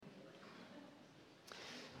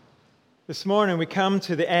This morning we come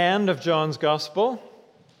to the end of John's Gospel,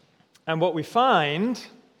 and what we find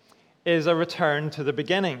is a return to the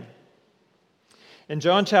beginning. In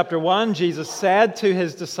John chapter 1, Jesus said to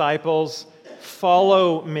his disciples,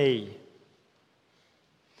 "Follow me."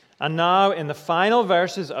 And now in the final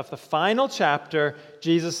verses of the final chapter,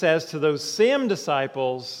 Jesus says to those same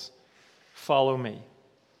disciples, "Follow me."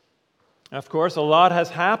 Of course, a lot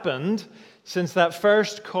has happened since that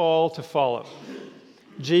first call to follow.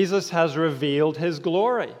 Jesus has revealed his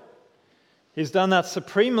glory. He's done that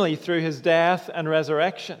supremely through his death and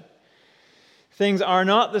resurrection. Things are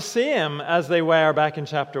not the same as they were back in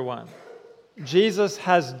chapter 1. Jesus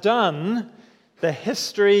has done the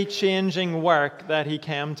history-changing work that he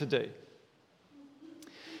came to do.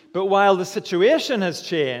 But while the situation has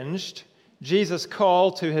changed, Jesus'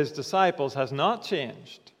 call to his disciples has not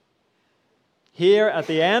changed. Here at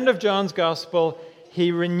the end of John's Gospel,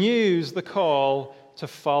 he renews the call to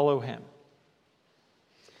follow him.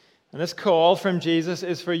 And this call from Jesus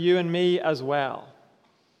is for you and me as well.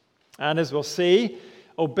 And as we'll see,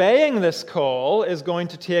 obeying this call is going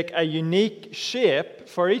to take a unique shape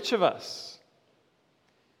for each of us.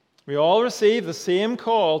 We all receive the same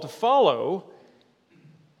call to follow,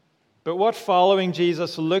 but what following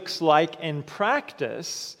Jesus looks like in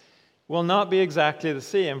practice will not be exactly the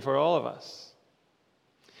same for all of us.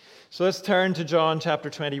 So let's turn to John chapter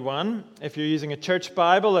 21. If you're using a church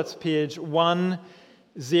Bible, that's page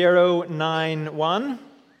 1091.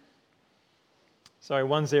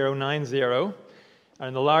 1090.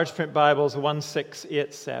 And the large print Bible is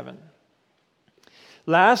 1687.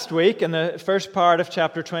 Last week, in the first part of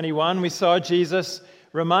chapter 21, we saw Jesus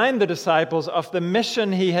remind the disciples of the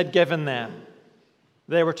mission he had given them.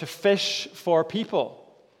 They were to fish for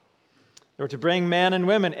people. They were to bring men and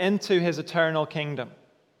women into his eternal kingdom.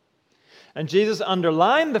 And Jesus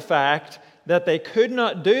underlined the fact that they could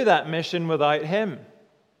not do that mission without him.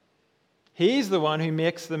 He's the one who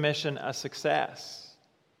makes the mission a success.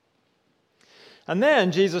 And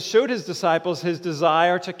then Jesus showed his disciples his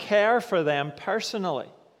desire to care for them personally.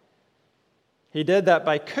 He did that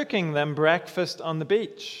by cooking them breakfast on the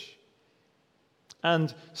beach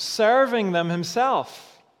and serving them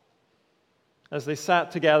himself as they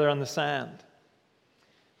sat together on the sand.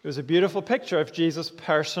 It was a beautiful picture of Jesus'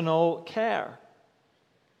 personal care.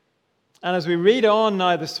 And as we read on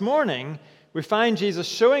now this morning, we find Jesus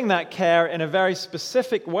showing that care in a very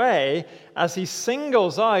specific way as he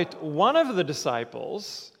singles out one of the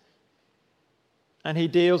disciples and he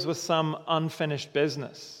deals with some unfinished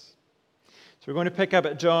business. So we're going to pick up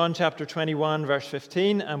at John chapter 21, verse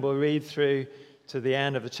 15, and we'll read through to the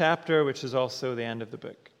end of the chapter, which is also the end of the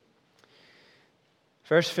book.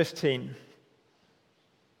 Verse 15.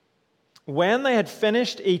 When they had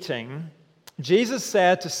finished eating, Jesus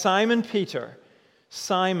said to Simon Peter,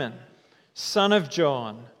 "Simon, son of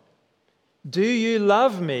John, do you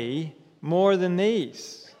love me more than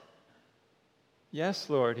these?"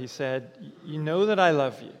 "Yes, Lord," he said, "you know that I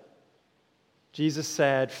love you." Jesus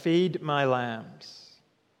said, "Feed my lambs."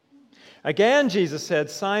 Again, Jesus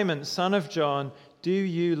said, "Simon, son of John, do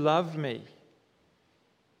you love me?"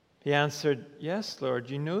 He answered, "Yes,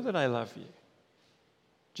 Lord, you know that I love you."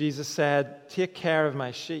 Jesus said, "Take care of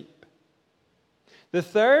my sheep." The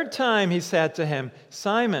third time he said to him,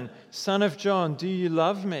 "Simon, son of John, do you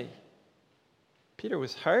love me?" Peter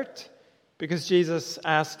was hurt because Jesus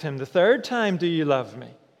asked him the third time, "Do you love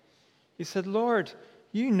me?" He said, "Lord,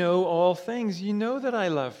 you know all things. You know that I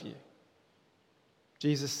love you."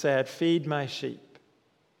 Jesus said, "Feed my sheep.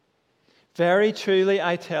 Very truly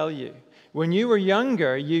I tell you, when you were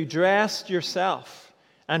younger, you dressed yourself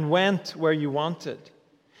and went where you wanted.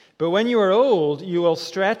 But when you are old, you will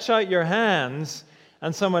stretch out your hands,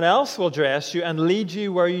 and someone else will dress you and lead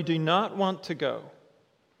you where you do not want to go."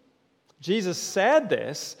 Jesus said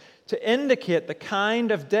this to indicate the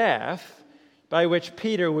kind of death by which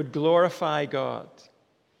Peter would glorify God.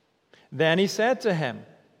 Then he said to him,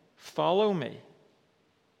 "Follow me."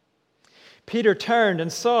 Peter turned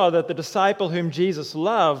and saw that the disciple whom Jesus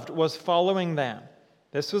loved was following them.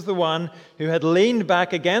 This was the one who had leaned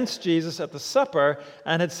back against Jesus at the supper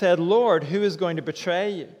and had said, "Lord, who is going to betray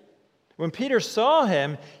you?" When Peter saw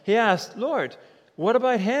him, he asked, "Lord, what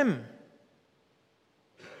about him?"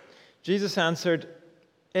 Jesus answered,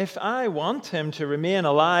 "If I want him to remain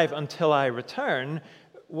alive until I return,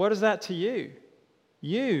 what is that to you?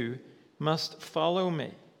 You must follow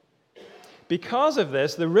me." Because of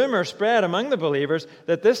this, the rumor spread among the believers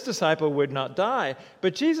that this disciple would not die.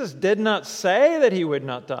 But Jesus did not say that he would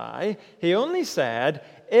not die. He only said,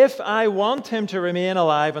 "If I want him to remain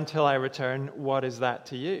alive until I return, what is that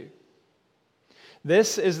to you?"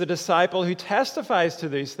 This is the disciple who testifies to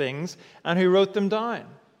these things and who wrote them down.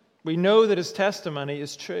 We know that his testimony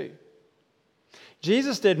is true.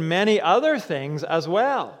 Jesus did many other things as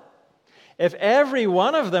well. If every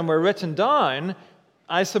one of them were written down,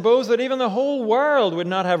 I suppose that even the whole world would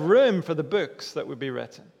not have room for the books that would be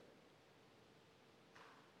written.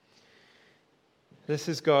 This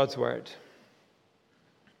is God's word.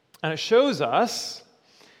 And it shows us,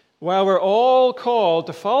 while we're all called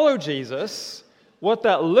to follow Jesus, what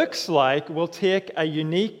that looks like will take a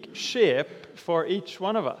unique shape for each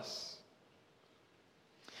one of us.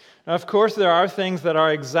 Now, of course, there are things that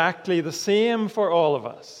are exactly the same for all of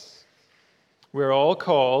us. We're all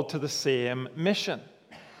called to the same mission.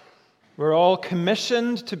 We're all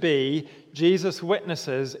commissioned to be Jesus'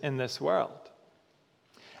 witnesses in this world.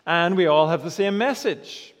 And we all have the same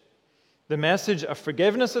message, the message of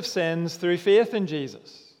forgiveness of sins through faith in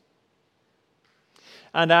Jesus.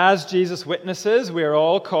 And as Jesus' witnesses, we are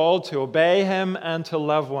all called to obey him and to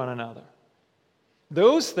love one another.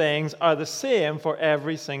 Those things are the same for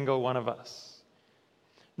every single one of us.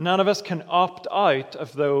 None of us can opt out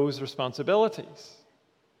of those responsibilities.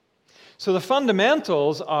 So the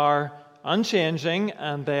fundamentals are unchanging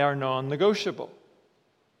and they are non-negotiable.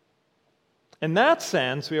 In that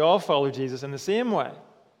sense, we all follow Jesus in the same way.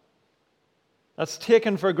 That's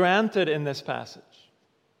taken for granted in this passage.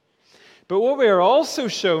 But what we are also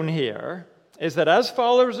shown here is that as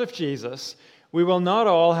followers of Jesus, we will not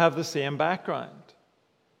all have the same background,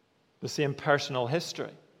 the same personal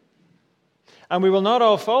history. And we will not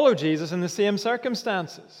all follow Jesus in the same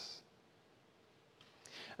circumstances.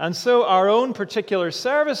 And so our own particular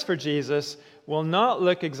service for Jesus will not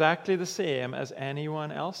look exactly the same as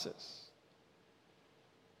anyone else's.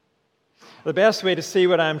 The best way to see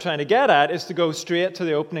what I'm trying to get at is to go straight to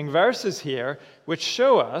the opening verses here, which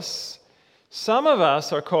show us some of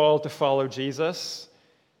us are called to follow Jesus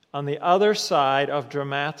on the other side of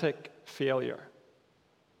dramatic failure.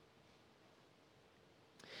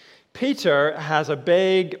 Peter has a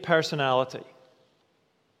big personality.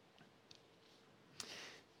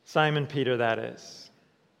 Simon Peter, that is.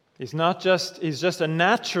 He's just a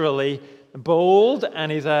naturally bold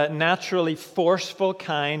and he's a naturally forceful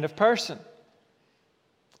kind of person.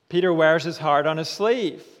 Peter wears his heart on his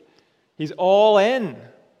sleeve. He's all in,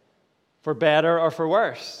 for better or for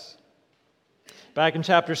worse. Back in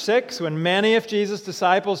chapter 6, when many of Jesus'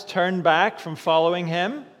 disciples turned back from following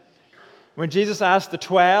him, when Jesus asked the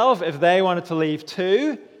 12 if they wanted to leave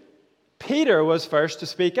too, Peter was first to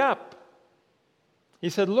speak up. He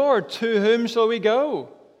said, "Lord, to whom shall we go?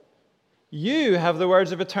 You have the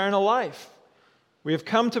words of eternal life. We have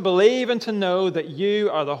come to believe and to know that you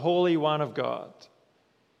are the Holy One of God."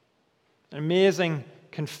 An amazing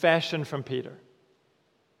confession from Peter.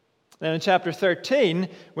 Then in chapter 13,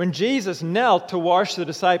 when Jesus knelt to wash the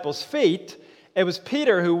disciples' feet, it was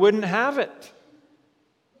Peter who wouldn't have it.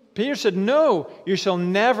 Peter said, "No, you shall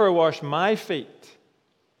never wash my feet."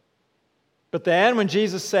 But then when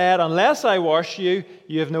Jesus said, "Unless I wash you,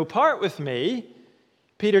 you have no part with me,"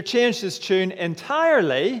 Peter changed his tune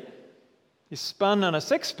entirely. He spun on a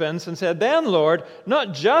sixpence and said, "Then, Lord,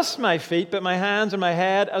 not just my feet, but my hands and my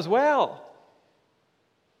head as well."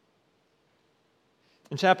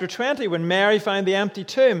 In chapter 20, when Mary found the empty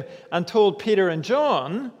tomb and told Peter and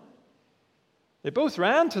John, they both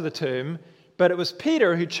ran to the tomb, but it was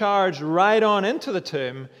Peter who charged right on into the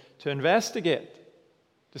tomb to investigate,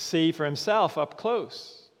 to see for himself up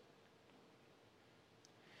close.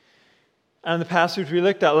 And the passage we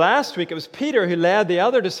looked at last week, it was Peter who led the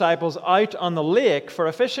other disciples out on the lake for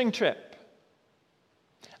a fishing trip.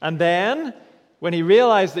 And then, when he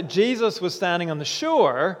realized that Jesus was standing on the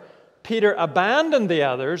shore, Peter abandoned the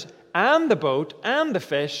others and the boat and the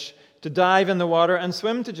fish to dive in the water and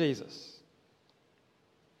swim to Jesus.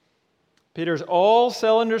 Peter's all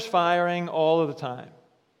cylinders firing all of the time.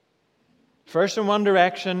 First in one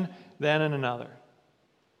direction, then in another.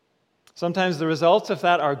 Sometimes the results of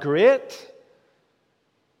that are great.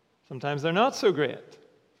 Sometimes they're not so great.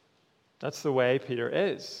 That's the way Peter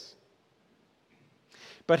is.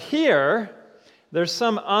 But here, there's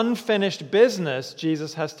some unfinished business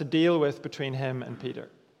Jesus has to deal with between him and Peter.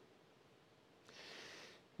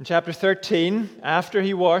 In chapter 13, after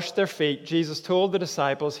he washed their feet, Jesus told the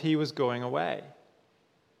disciples he was going away.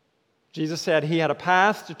 Jesus said he had a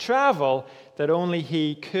path to travel that only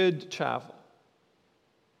he could travel.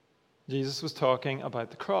 Jesus was talking about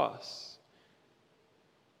the cross.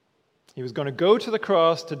 He was going to go to the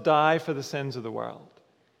cross to die for the sins of the world.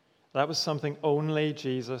 That was something only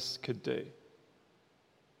Jesus could do.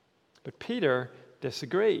 But Peter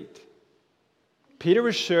disagreed. Peter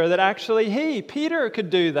was sure that actually Peter, could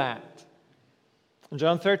do that. And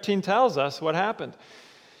John 13 tells us what happened.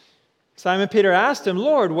 Simon Peter asked him,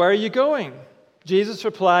 "Lord, where are you going?" Jesus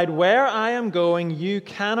replied, "Where I am going, you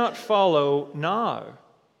cannot follow now,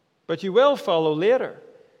 but you will follow later."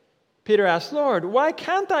 Peter asked, "Lord, why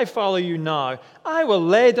can't I follow you now? I will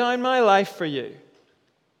lay down my life for you."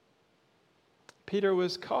 Peter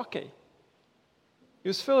was cocky. He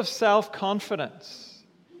was full of self-confidence.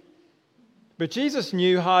 But Jesus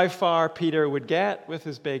knew how far Peter would get with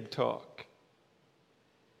his big talk.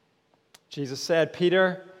 Jesus said,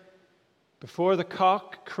 "Peter, before the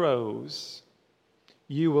cock crows,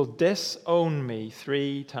 you will disown me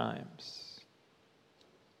 3 times."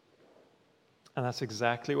 And that's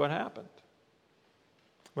exactly what happened.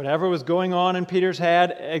 Whatever was going on in Peter's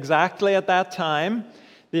head exactly at that time,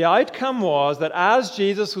 the outcome was that as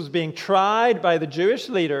Jesus was being tried by the Jewish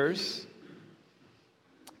leaders,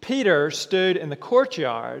 Peter stood in the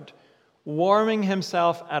courtyard warming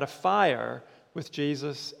himself at a fire with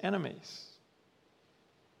Jesus' enemies.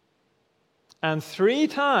 And 3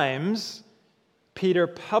 times, Peter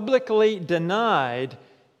publicly denied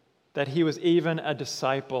that he was even a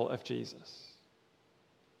disciple of Jesus.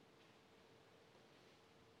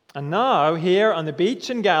 And now, here on the beach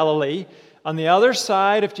in Galilee, on the other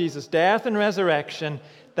side of Jesus' death and resurrection,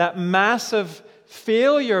 that massive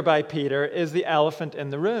failure by Peter is the elephant in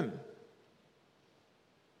the room.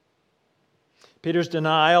 Peter's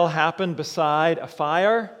denial happened beside a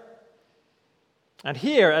fire. And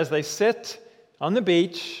here, as they sit on the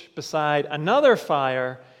beach beside another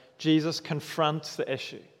fire, Jesus confronts the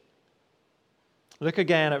issue. Look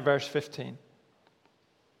again at verse 15.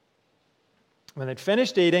 When they'd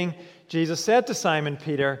finished eating, Jesus said to Simon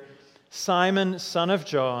Peter, "Simon, son of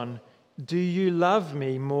John, do you love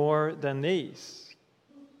me more than these?"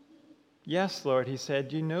 "Yes, Lord," he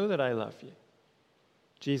said, "you know that I love you."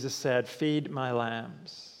 Jesus said, "Feed my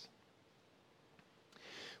lambs."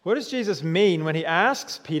 What does Jesus mean when he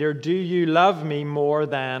asks Peter, "Do you love me more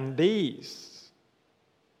than these?"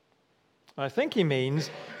 I think he means,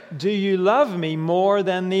 "Do you love me more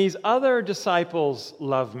than these other disciples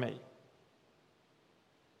love me?"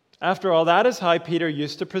 After all, that is how Peter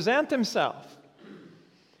used to present himself.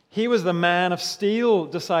 He was the man of steel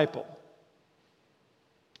disciple.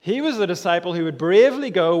 He was the disciple who would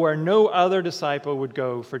bravely go where no other disciple would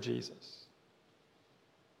go for Jesus.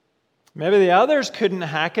 Maybe the others couldn't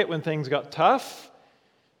hack it when things got tough,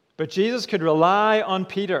 but Jesus could rely on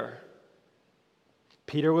Peter.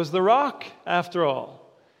 Peter was the rock, after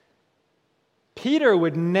all. Peter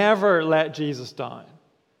would never let Jesus down.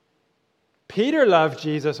 Peter loved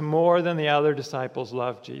Jesus more than the other disciples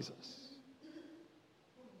loved Jesus.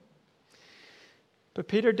 But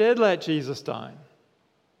Peter did let Jesus down.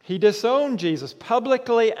 He disowned Jesus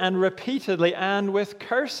publicly and repeatedly and with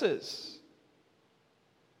curses.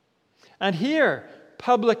 And here,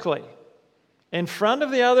 publicly, in front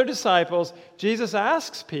of the other disciples, Jesus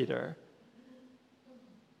asks Peter,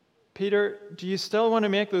 "Peter, do you still want to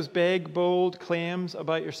make those big, bold claims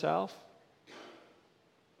about yourself?"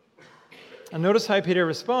 And notice how Peter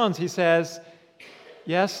responds. He says,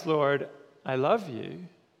 "Yes, Lord, I love you,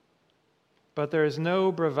 but there is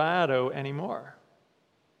no bravado anymore.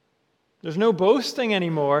 There's no boasting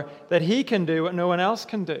anymore that he can do what no one else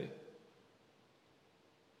can do."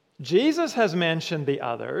 Jesus has mentioned the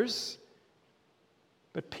others,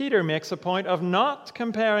 but Peter makes a point of not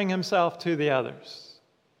comparing himself to the others.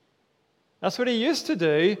 That's what he used to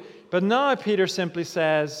do, but now Peter simply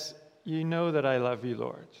says, "You know that I love you,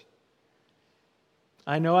 Lord.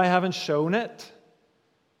 I know I haven't shown it.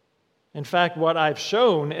 In fact, what I've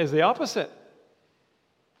shown is the opposite.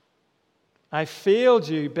 I failed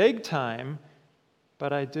you big time,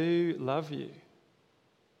 but I do love you.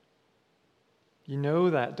 You know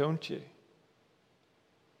that, don't you?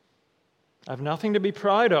 I've nothing to be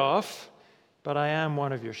proud of, but I am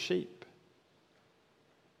one of your sheep.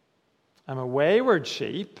 I'm a wayward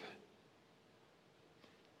sheep,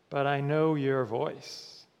 but I know your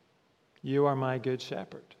voice. You are my good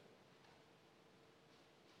shepherd."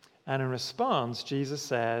 And in response, Jesus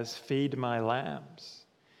says, "Feed my lambs."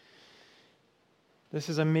 This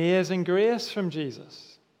is amazing grace from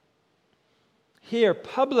Jesus. Here,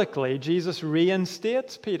 publicly, Jesus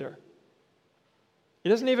reinstates Peter. He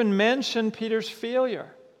doesn't even mention Peter's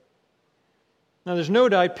failure. Now, there's no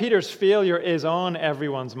doubt Peter's failure is on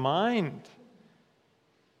everyone's mind.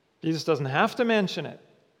 Jesus doesn't have to mention it.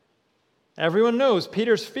 Everyone knows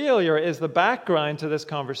Peter's failure is the background to this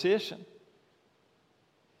conversation.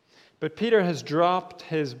 But Peter has dropped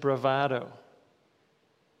his bravado.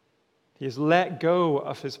 He has let go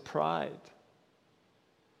of his pride.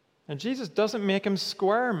 And Jesus doesn't make him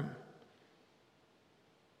squirm.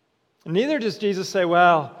 Neither does Jesus say,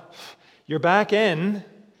 well, you're back in,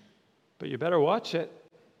 but you better watch it.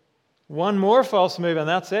 One more false move and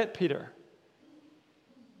that's it, Peter.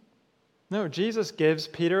 No, Jesus gives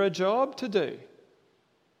Peter a job to do.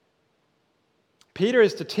 Peter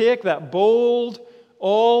is to take that bold,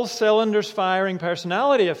 all cylinders firing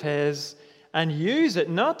personality of his and use it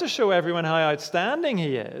not to show everyone how outstanding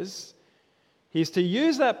he is. He's to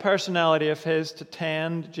use that personality of his to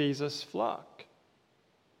tend Jesus' flock,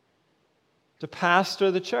 to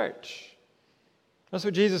pastor the church. That's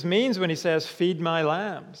what Jesus means when he says, feed my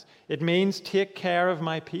lambs. It means take care of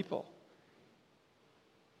my people.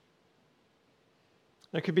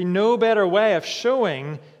 There could be no better way of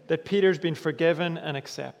showing that Peter's been forgiven and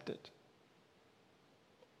accepted.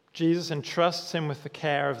 Jesus entrusts him with the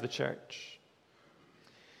care of the church.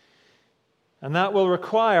 And that will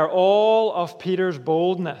require all of Peter's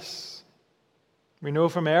boldness. We know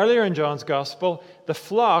from earlier in John's Gospel, the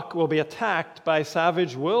flock will be attacked by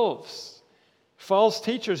savage wolves, false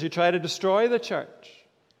teachers who try to destroy the church.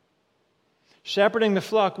 Shepherding the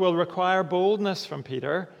flock will require boldness from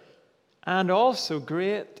Peter and also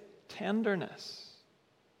great tenderness.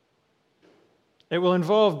 It will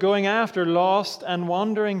involve going after lost and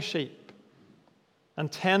wandering sheep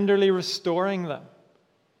and tenderly restoring them,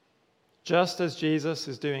 just as Jesus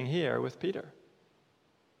is doing here with Peter.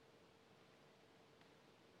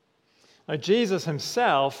 Now, Jesus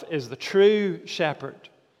himself is the true shepherd.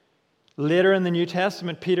 Later in the New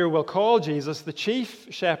Testament, Peter will call Jesus the chief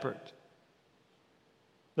shepherd.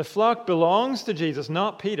 The flock belongs to Jesus,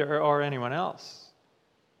 not Peter or anyone else.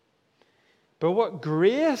 But what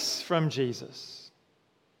grace from Jesus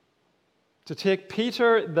to take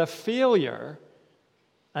Peter, the failure,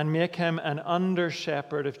 and make him an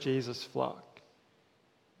under-shepherd of Jesus' flock.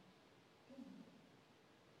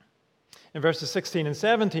 In verses 16 and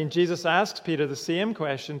 17, Jesus asks Peter the same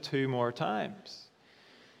question 2 more times.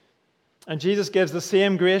 And Jesus gives the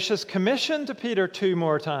same gracious commission to Peter 2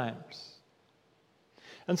 more times.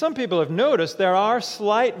 And some people have noticed there are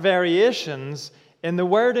slight variations in the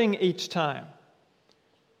wording each time.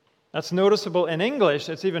 That's noticeable in English.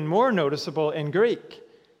 It's even more noticeable in Greek.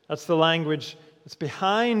 That's the language that's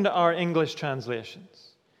behind our English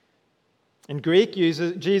translations. In Greek,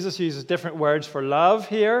 Jesus uses different words for love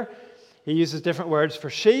here. He uses different words for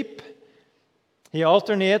sheep. He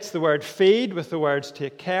alternates the word feed with the words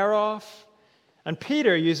take care of. And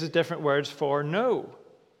Peter uses different words for know.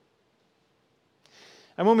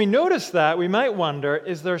 And when we notice that, we might wonder,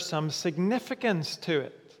 is there some significance to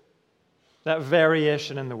it? That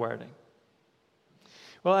variation in the wording?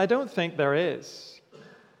 Well, I don't think there is.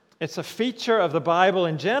 It's a feature of the Bible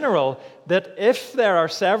in general that if there are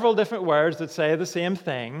several different words that say the same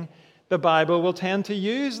thing, the Bible will tend to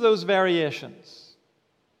use those variations.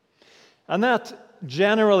 And that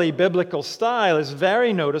generally biblical style is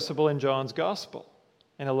very noticeable in John's Gospel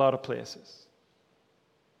in a lot of places.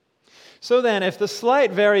 So then, if the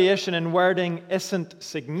slight variation in wording isn't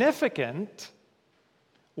significant,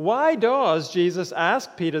 why does Jesus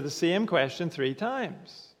ask Peter the same question 3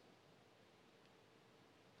 times?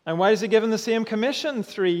 And why is he given the same commission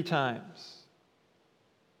 3 times?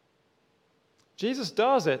 Jesus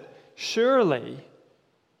does it, surely,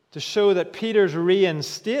 to show that Peter's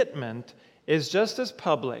reinstatement is just as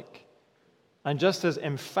public and just as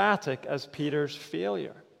emphatic as Peter's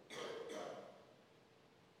failure.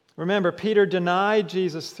 Remember, Peter denied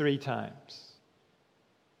Jesus 3 times.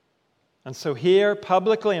 And so here,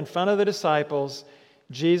 publicly in front of the disciples,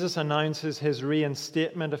 Jesus announces his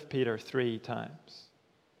reinstatement of Peter 3 times.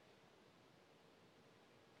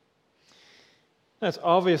 That's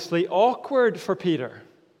obviously awkward for Peter.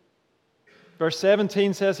 Verse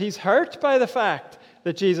 17 says he's hurt by the fact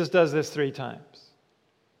that Jesus does this 3 times.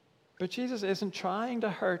 But Jesus isn't trying to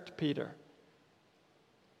hurt Peter.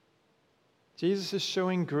 Jesus is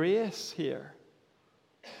showing grace here.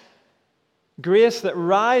 Grace that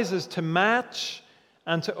rises to match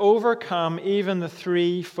and to overcome even the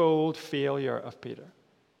 3-fold failure of Peter.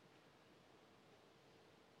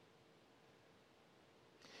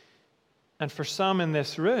 And for some in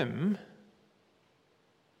this room,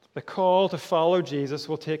 the call to follow Jesus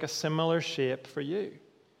will take a similar shape for you.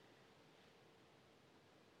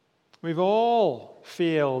 We've all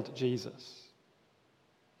failed Jesus.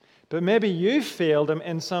 But maybe you failed him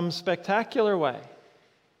in some spectacular way.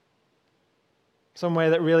 Some way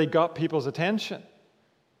that really got people's attention.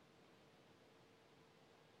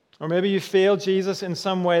 Or maybe you failed Jesus in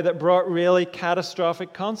some way that brought really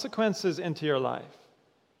catastrophic consequences into your life.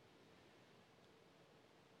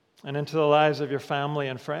 And into the lives of your family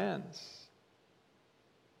and friends.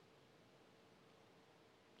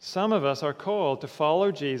 Some of us are called to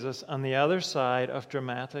follow Jesus on the other side of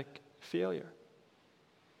dramatic failure.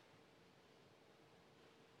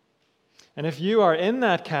 And if you are in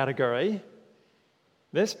that category,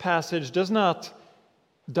 this passage does not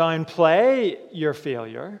downplay your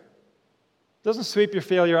failure, doesn't sweep your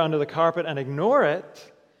failure under the carpet and ignore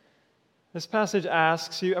it. This passage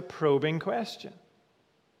asks you a probing question.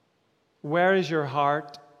 Where is your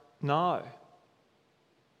heart now?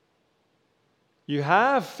 You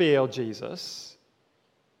have failed Jesus,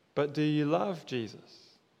 but do you love Jesus?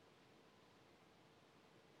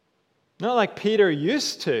 Not like Peter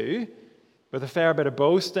used to, with a fair bit of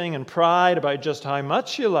boasting and pride about just how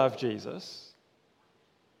much you love Jesus.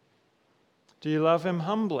 Do you love him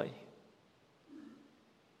humbly?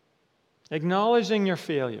 Acknowledging your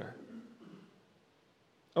failure,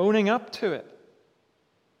 owning up to it,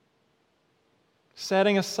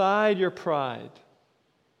 setting aside your pride,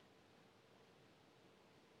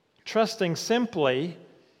 trusting simply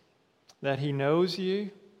that he knows you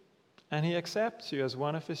and he accepts you as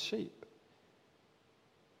one of his sheep.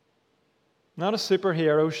 Not a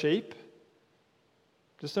superhero sheep,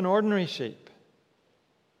 just an ordinary sheep,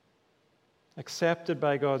 accepted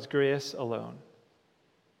by God's grace alone.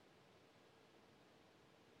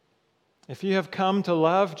 If you have come to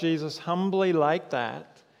love Jesus humbly like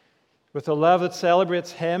that, with a love that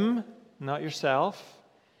celebrates him, not yourself,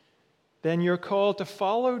 then you're called to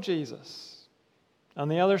follow Jesus on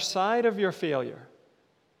the other side of your failure.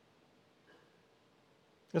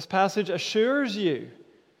 This passage assures you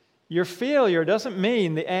your failure doesn't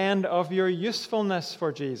mean the end of your usefulness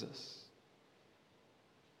for Jesus.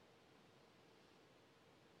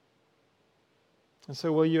 And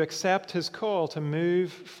so will you accept his call to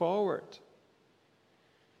move forward?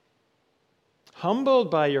 Humbled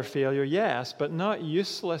by your failure, yes, but not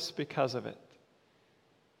useless because of it.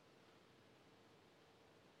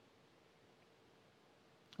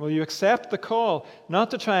 Will you accept the call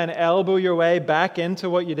not to try and elbow your way back into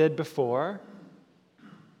what you did before,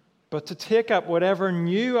 but to take up whatever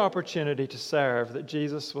new opportunity to serve that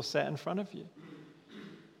Jesus will set in front of you?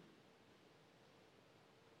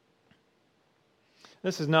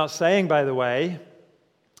 This is not saying, by the way,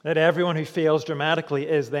 that everyone who fails dramatically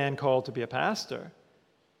is then called to be a pastor.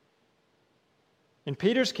 In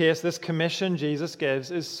Peter's case, this commission Jesus gives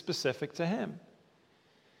is specific to him.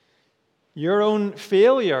 Your own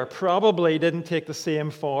failure probably didn't take the same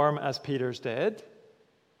form as Peter's did.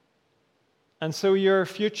 And so your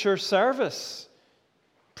future service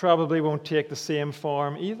probably won't take the same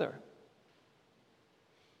form either.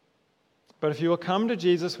 But if you will come to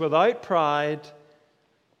Jesus without pride,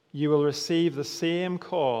 you will receive the same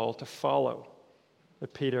call to follow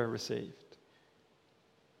that Peter received.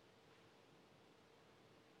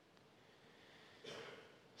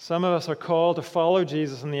 Some of us are called to follow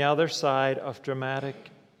Jesus on the other side of dramatic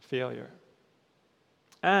failure.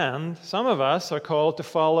 And some of us are called to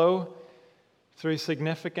follow through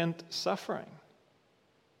significant suffering.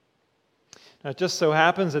 Now, it just so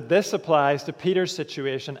happens that this applies to Peter's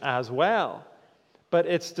situation as well, but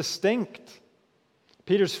it's distinct.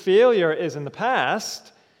 Peter's failure is in the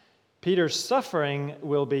past. Peter's suffering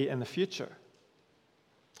will be in the future.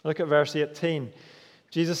 Look at verse 18.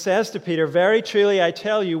 Jesus says to Peter, "Very truly I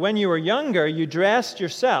tell you, when you were younger, you dressed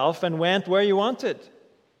yourself and went where you wanted.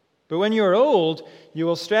 But when you are old, you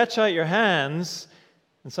will stretch out your hands,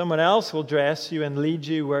 and someone else will dress you and lead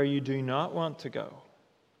you where you do not want to go."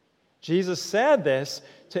 Jesus said this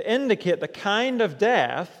to indicate the kind of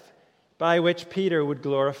death by which Peter would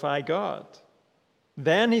glorify God.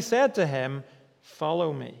 Then he said to him,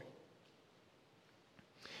 "Follow me."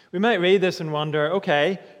 We might read this and wonder,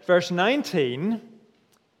 okay, verse 19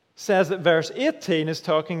 says that verse 18 is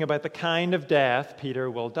talking about the kind of death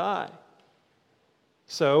Peter will die.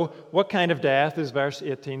 So, what kind of death is verse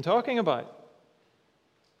 18 talking about?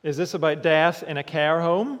 Is this about death in a care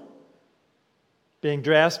home? Being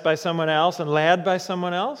dressed by someone else and led by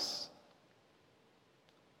someone else?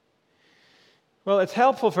 Well, it's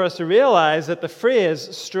helpful for us to realize that the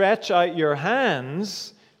phrase, "stretch out your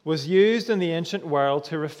hands," was used in the ancient world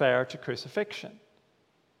to refer to crucifixion.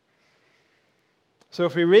 So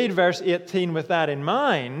if we read verse 18 with that in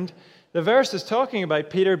mind, the verse is talking about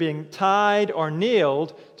Peter being tied or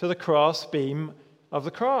nailed to the cross beam of the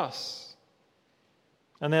cross,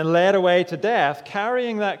 and then led away to death,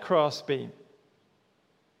 carrying that cross beam.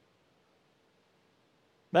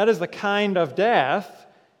 That is the kind of death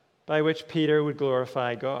by which Peter would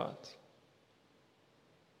glorify God.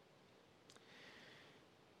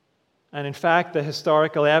 And in fact, the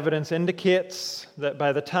historical evidence indicates that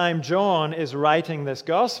by the time John is writing this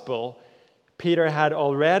gospel, Peter had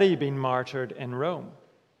already been martyred in Rome.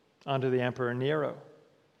 under the Emperor Nero.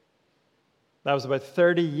 That was about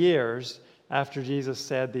 30 years after Jesus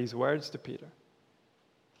said these words to Peter.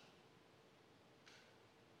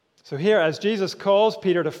 So here, as Jesus calls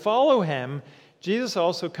Peter to follow him, Jesus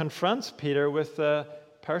also confronts Peter with the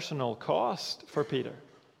personal cost for Peter.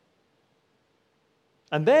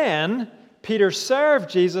 And then Peter served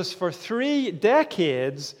Jesus for 3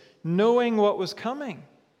 decades, knowing what was coming.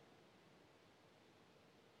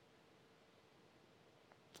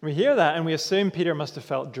 We hear that and we assume Peter must have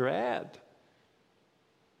felt dread.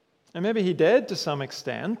 And maybe he did to some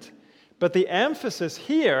extent, but the emphasis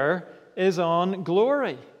here is on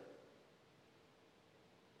glory.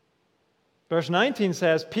 Verse 19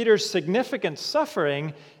 says, Peter's significant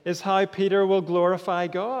suffering is how Peter will glorify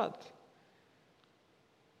God.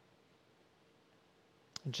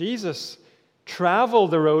 Jesus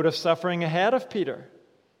traveled the road of suffering ahead of Peter.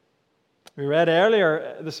 We read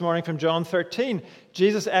earlier this morning from John 13,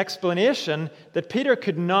 Jesus' explanation that Peter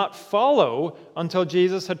could not follow until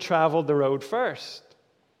Jesus had traveled the road first,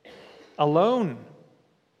 alone.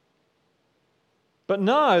 But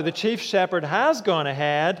now the chief shepherd has gone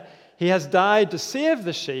ahead. He has died to save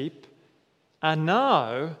the sheep, and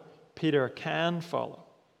now Peter can follow.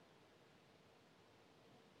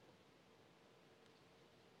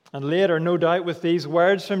 And later, no doubt with these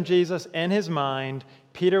words from Jesus in his mind,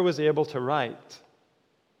 Peter was able to write,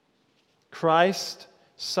 Christ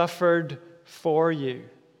suffered for you,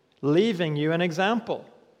 leaving you an example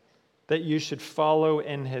that you should follow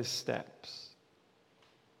in his steps.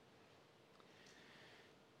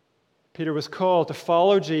 Peter was called to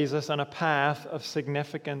follow Jesus on a path of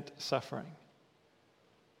significant suffering.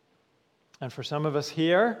 And for some of us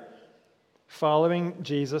here, following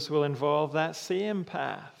Jesus will involve that same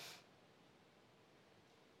path.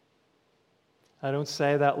 I don't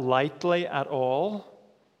say that lightly at all.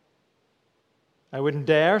 I wouldn't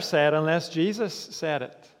dare say it unless Jesus said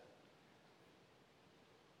it.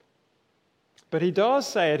 But he does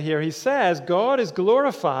say it here. He says, God is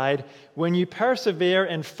glorified when you persevere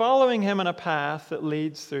in following him on a path that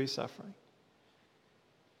leads through suffering.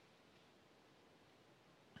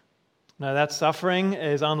 Now, that suffering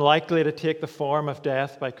is unlikely to take the form of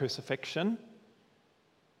death by crucifixion.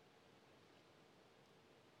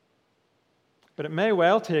 But it may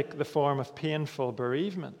well take the form of painful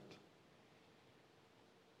bereavement.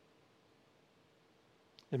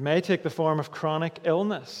 It may take the form of chronic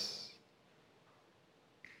illness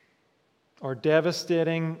or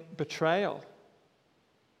devastating betrayal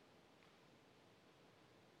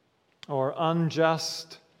or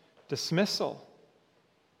unjust dismissal.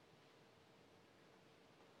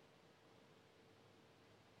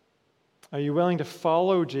 Are you willing to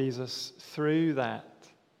follow Jesus through that?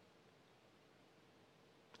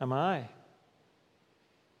 Am I?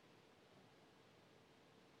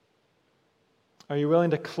 Are you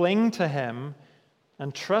willing to cling to him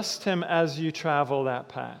and trust him as you travel that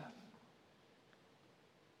path?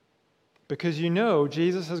 Because you know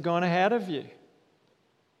Jesus has gone ahead of you.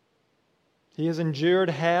 He has endured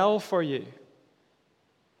hell for you.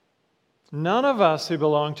 None of us who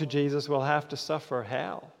belong to Jesus will have to suffer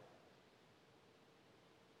hell.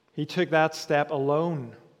 He took that step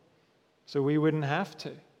alone, so we wouldn't have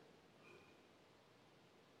to.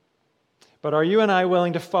 But are you and I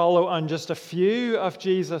willing to follow on just a few of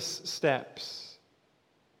Jesus' steps?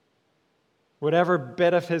 Whatever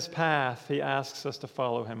bit of his path he asks us to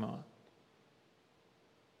follow him on.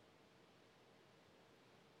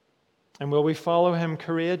 And will we follow him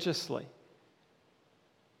courageously?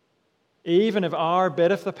 Even if our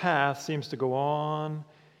bit of the path seems to go on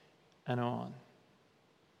and on.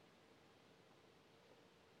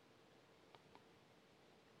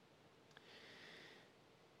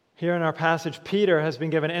 Here in our passage, Peter has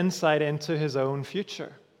been given insight into his own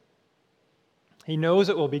future. He knows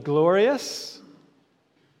it will be glorious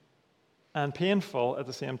and painful at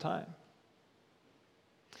the same time.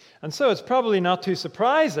 And so it's probably not too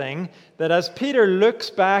surprising that as Peter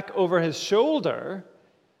looks back over his shoulder,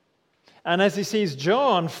 and as he sees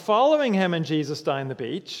John following him and Jesus down the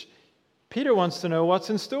beach, Peter wants to know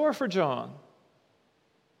what's in store for John.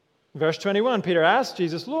 Verse 21, Peter asks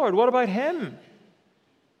Jesus, Lord, what about him?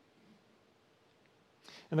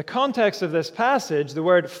 In the context of this passage, the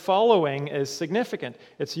word following is significant.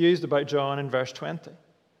 It's used about John in verse 20.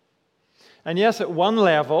 And yes, at one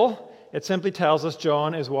level, it simply tells us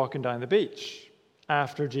John is walking down the beach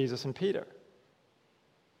after Jesus and Peter.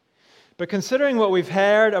 But considering what we've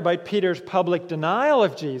heard about Peter's public denial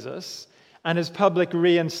of Jesus and his public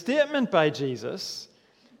reinstatement by Jesus,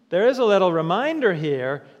 there is a little reminder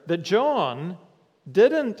here that John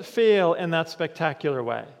didn't fail in that spectacular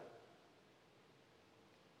way.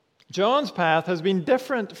 John's path has been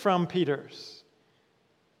different from Peter's.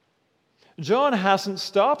 John hasn't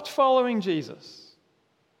stopped following Jesus.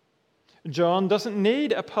 John doesn't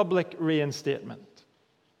need a public reinstatement.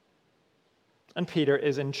 And Peter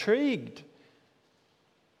is intrigued.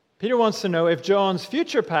 Peter wants to know if John's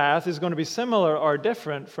future path is going to be similar or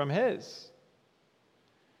different from his.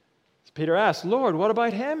 So Peter asks, Lord, what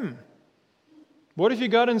about him? What have you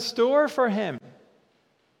got in store for him?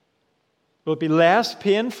 Will it be less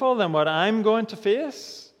painful than what I'm going to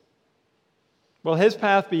face? Will his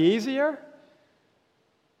path be easier?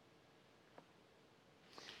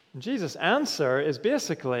 And Jesus' answer is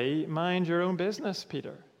basically, mind your own business,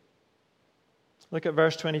 Peter. Look at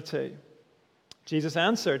verse 22. Jesus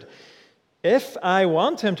answered, if I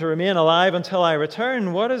want him to remain alive until I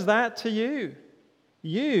return, what is that to you?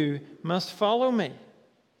 You must follow me.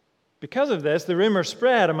 Because of this, the rumor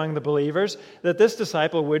spread among the believers that this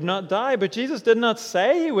disciple would not die. But Jesus did not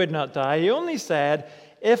say he would not die. He only said,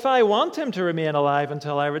 if I want him to remain alive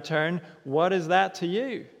until I return, what is that to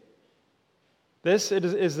you? This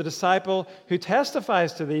is the disciple who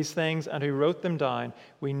testifies to these things and who wrote them down.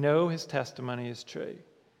 We know his testimony is true.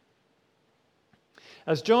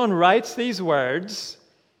 As John writes these words,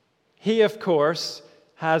 he, of course,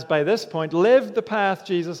 has by this point lived the path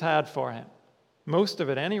Jesus had for him. Most of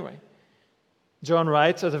it anyway. John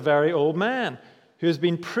writes as a very old man who has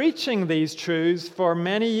been preaching these truths for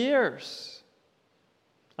many years.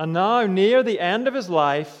 And now, near the end of his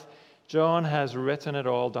life, John has written it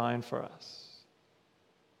all down for us.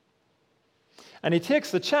 And he takes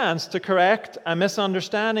the chance to correct a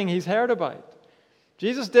misunderstanding he's heard about.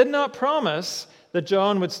 Jesus did not promise that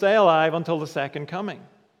John would stay alive until the second coming.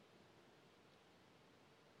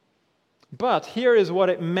 But here is what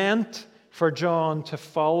it meant for John to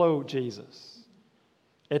follow Jesus.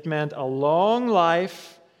 It meant a long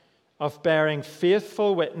life of bearing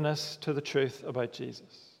faithful witness to the truth about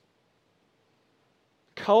Jesus,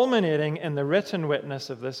 culminating in the written witness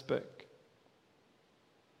of this book.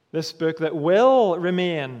 This book that will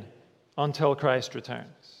remain until Christ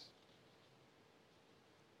returns.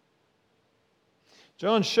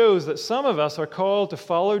 John shows that some of us are called to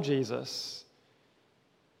follow Jesus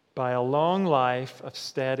by a long life of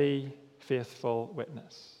steady, faithful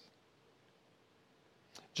witness.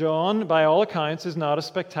 John, by all accounts, is not a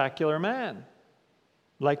spectacular man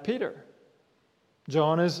like Peter.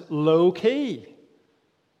 John is low-key.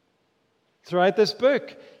 Throughout this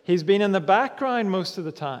book, he's been in the background most of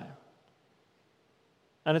the time.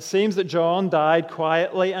 And it seems that John died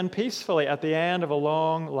quietly and peacefully at the end of a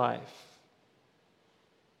long life.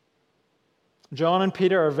 John and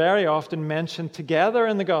Peter are very often mentioned together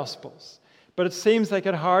in the Gospels, but it seems they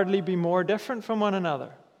could hardly be more different from one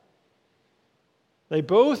another. They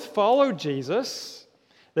both followed Jesus.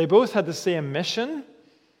 They both had the same mission,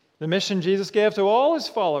 the mission Jesus gave to all his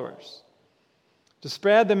followers, to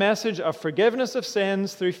spread the message of forgiveness of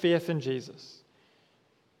sins through faith in Jesus,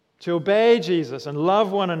 to obey Jesus and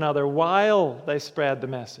love one another while they spread the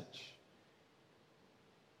message.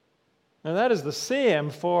 Now that is the same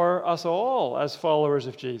for us all as followers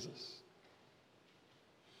of Jesus.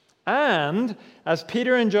 And as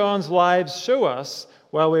Peter and John's lives show us,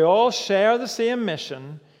 while we all share the same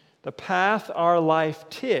mission, the path our life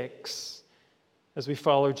takes as we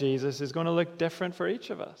follow Jesus is going to look different for each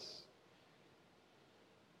of us.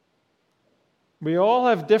 We all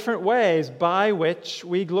have different ways by which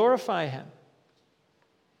we glorify him.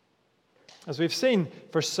 As we've seen,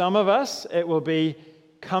 for some of us, it will be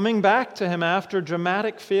coming back to him after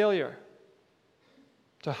dramatic failure,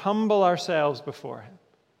 to humble ourselves before him.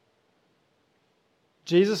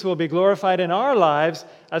 Jesus will be glorified in our lives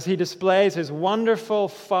as he displays his wonderful,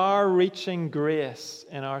 far-reaching grace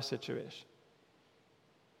in our situation.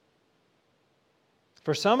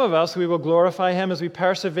 For some of us, we will glorify him as we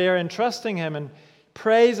persevere in trusting him and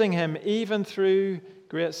praising him even through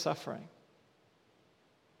great suffering.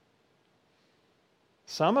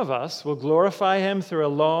 Some of us will glorify him through a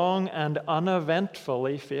long and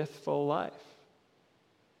uneventfully faithful life.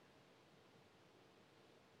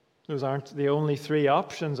 Those aren't the only three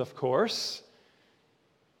options, of course.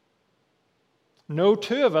 No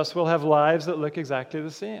two of us will have lives that look exactly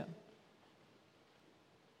the same.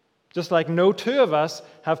 Just like no two of us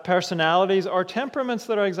have personalities or temperaments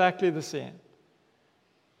that are exactly the same.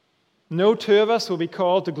 No two of us will be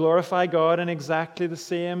called to glorify God in exactly the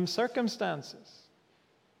same circumstances.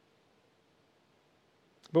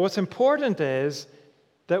 But what's important is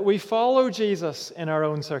that we follow Jesus in our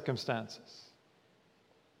own circumstances,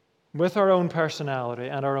 with our own personality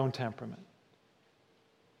and our own temperament.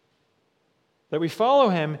 That we follow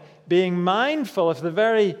him being mindful of the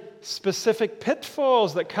very specific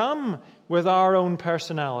pitfalls that come with our own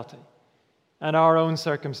personality and our own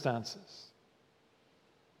circumstances.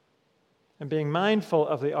 And being mindful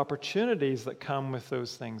of the opportunities that come with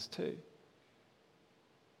those things too.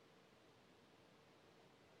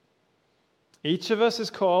 Each of us is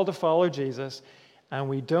called to follow Jesus, and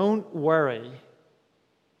we don't worry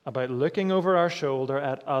about looking over our shoulder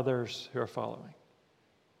at others who are following.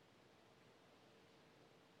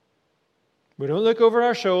 We don't look over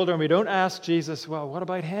our shoulder and we don't ask Jesus, well, what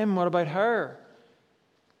about him? What about her?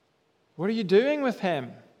 What are you doing with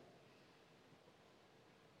him?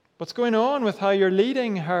 What's going on with how you're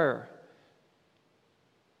leading her?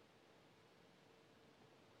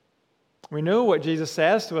 We know what Jesus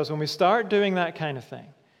says to us when we start doing that kind of thing.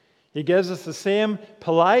 He gives us the same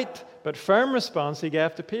polite but firm response he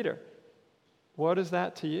gave to Peter. What is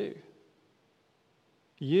that to you?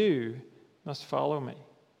 You must follow me.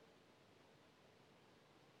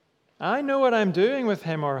 I know what I'm doing with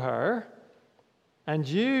him or her, and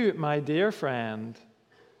you, my dear friend,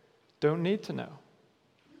 don't need to know.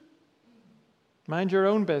 Mind your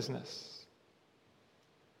own business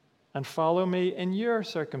and follow me in your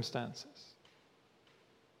circumstances.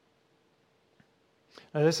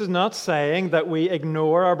 Now, this is not saying that we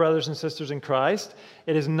ignore our brothers and sisters in Christ.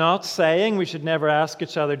 It is not saying we should never ask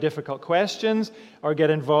each other difficult questions or get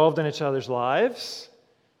involved in each other's lives.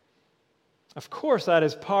 Of course, that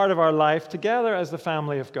is part of our life together as the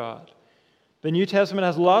family of God. The New Testament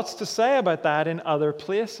has lots to say about that in other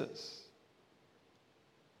places.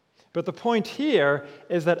 But the point here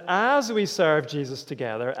is that as we serve Jesus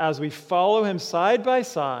together, as we follow him side by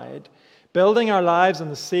side, building our lives on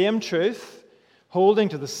the same truth, holding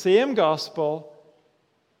to the same gospel,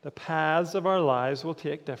 the paths of our lives will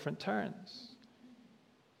take different turns.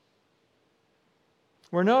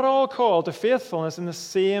 We're not all called to faithfulness in the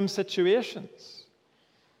same situations.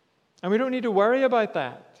 And we don't need to worry about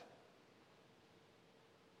that.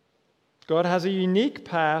 God has a unique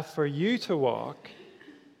path for you to walk.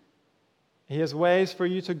 He has ways for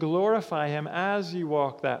you to glorify him as you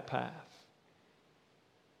walk that path.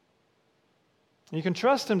 You can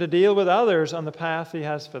trust him to deal with others on the path he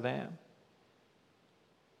has for them.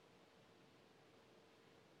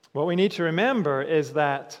 What we need to remember is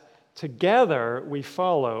that together we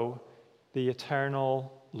follow the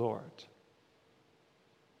eternal Lord.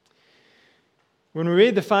 When we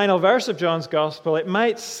read the final verse of John's Gospel, it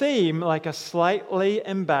might seem like a slightly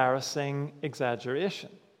embarrassing exaggeration.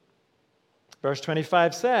 Verse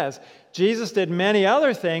 25 says, Jesus did many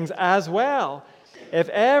other things as well. If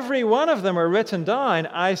every one of them were written down,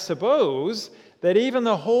 I suppose that even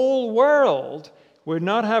the whole world would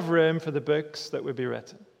not have room for the books that would be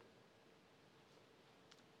written.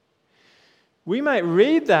 We might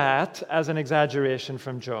read that as an exaggeration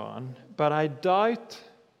from John, but I doubt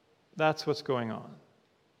that's what's going on.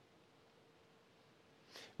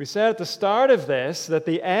 We said at the start of this that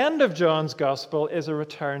the end of John's Gospel is a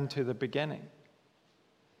return to the beginning.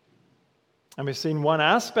 And we've seen one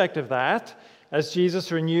aspect of that as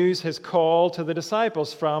Jesus renews his call to the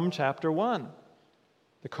disciples from chapter 1,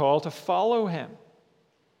 the call to follow him.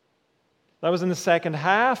 That was in the second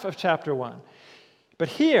half of chapter 1. But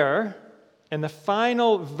here, in the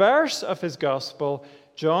final verse of his gospel,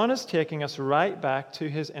 John is taking us right back to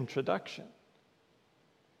his introduction.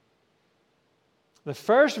 The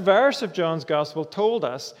first verse of John's gospel told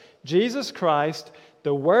us Jesus Christ,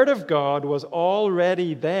 the Word of God, was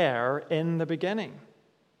already there in the beginning.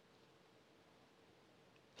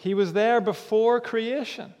 He was there before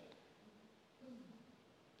creation.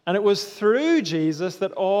 And it was through Jesus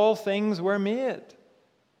that all things were made.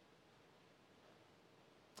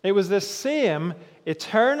 It was this same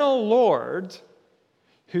eternal Lord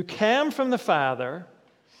who came from the Father,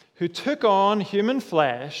 who took on human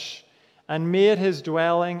flesh and made his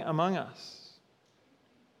dwelling among us.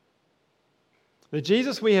 The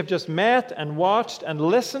Jesus we have just met and watched and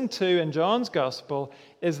listened to in John's Gospel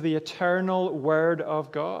is the eternal Word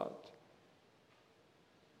of God.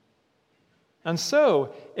 And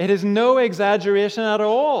so, it is no exaggeration at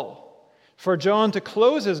all for John to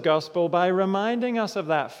close his Gospel by reminding us of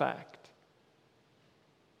that fact.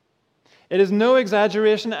 It is no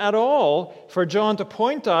exaggeration at all for John to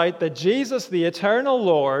point out that Jesus, the eternal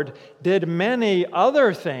Lord, did many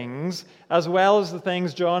other things as well as the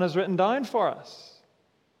things John has written down for us.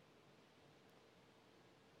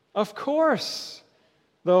 Of course,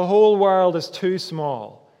 the whole world is too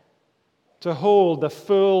small to hold the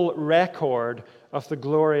full record of the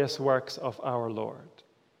glorious works of our Lord.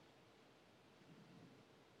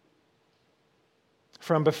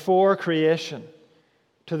 From before creation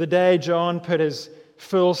to the day John put his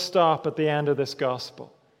full stop at the end of this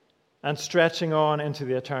gospel and stretching on into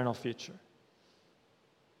the eternal future.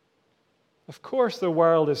 Of course, the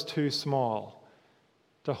world is too small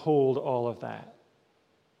to hold all of that.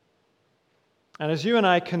 And as you and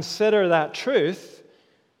I consider that truth,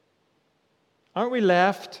 aren't we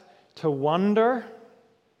left to wonder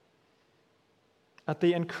at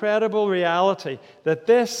the incredible reality that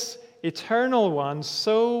this eternal one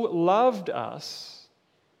so loved us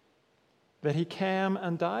that he came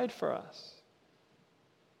and died for us?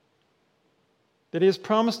 That he has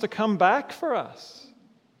promised to come back for us.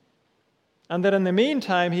 And that in the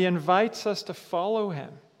meantime, he invites us to follow him.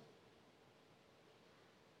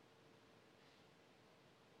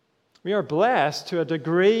 We are blessed to a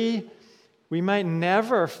degree we might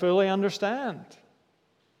never fully understand.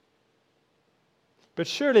 But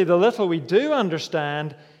surely the little we do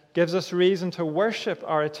understand gives us reason to worship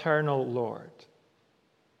our eternal Lord.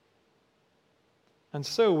 And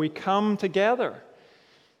so we come together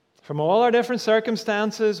from all our different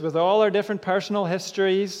circumstances, with all our different personal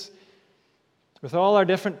histories, with all our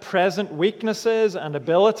different present weaknesses and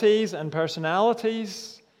abilities and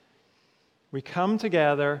personalities. We come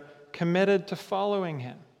together committed to following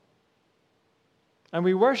him. And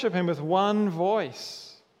we worship him with one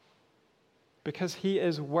voice because he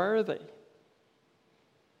is worthy.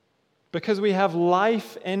 Because we have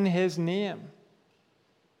life in his name.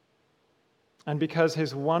 And because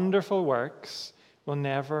his wonderful works will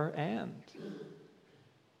never end.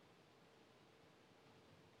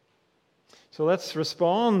 So let's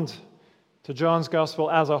respond to John's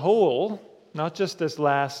Gospel as a whole, not just this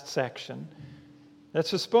last section.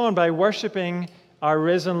 Let's respond by worshiping our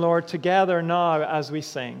risen Lord together now as we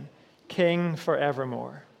sing, King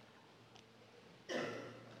forevermore.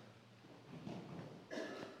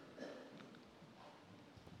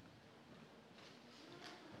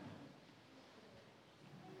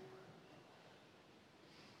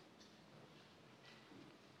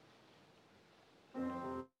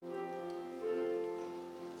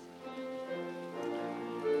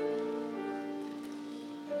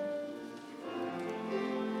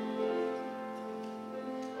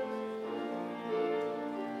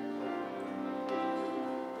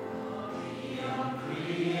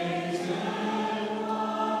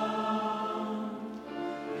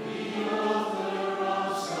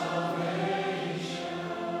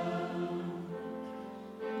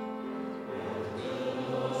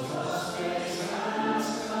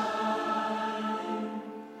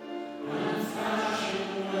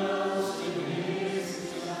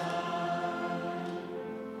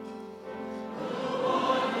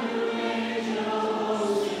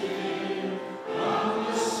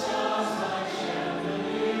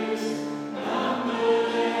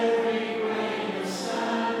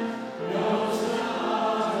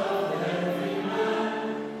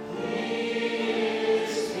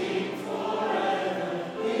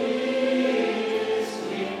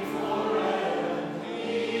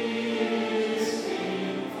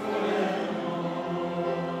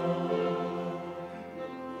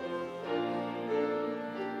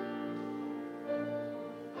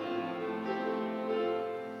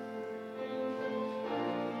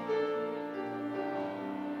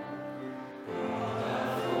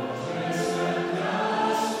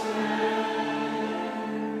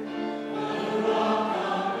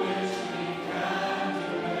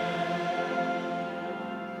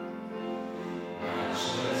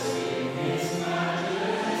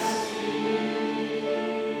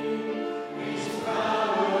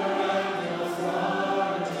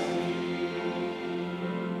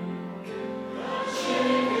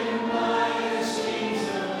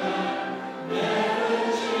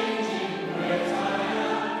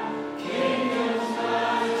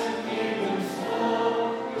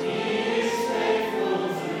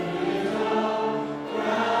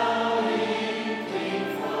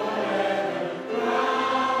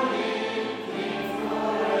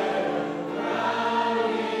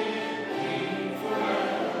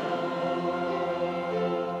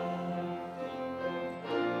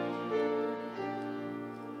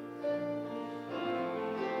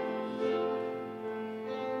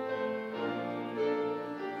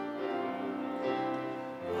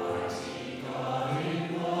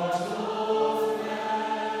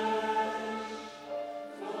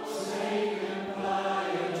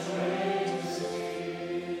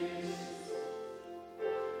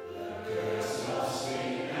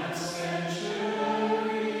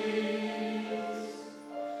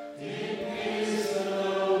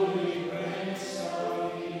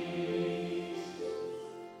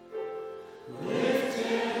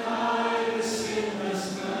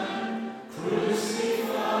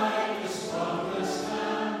 Crucified.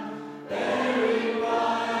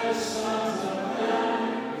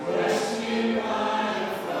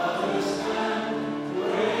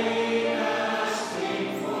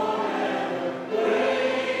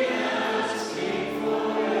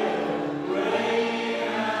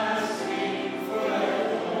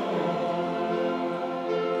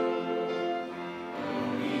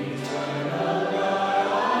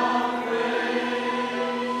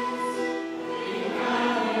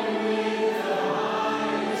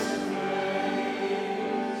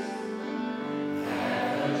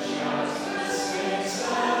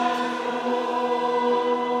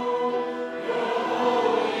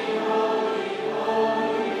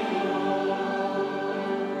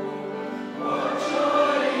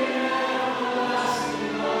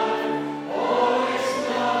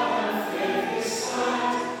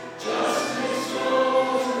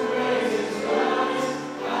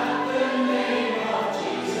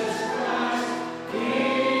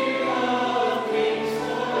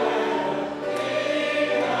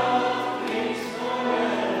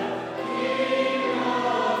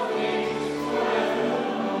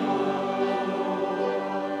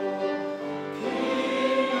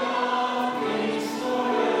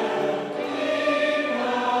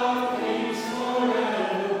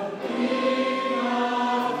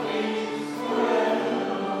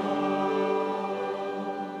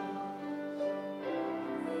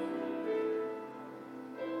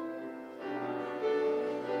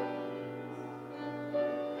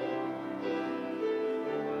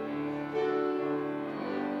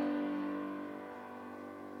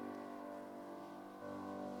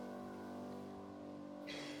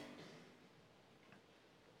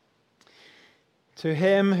 To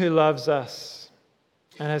him who loves us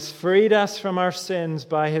and has freed us from our sins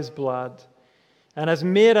by his blood and has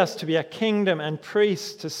made us to be a kingdom and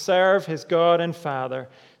priests to serve his God and Father,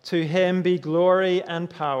 to him be glory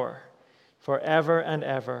and power forever and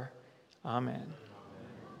ever. Amen.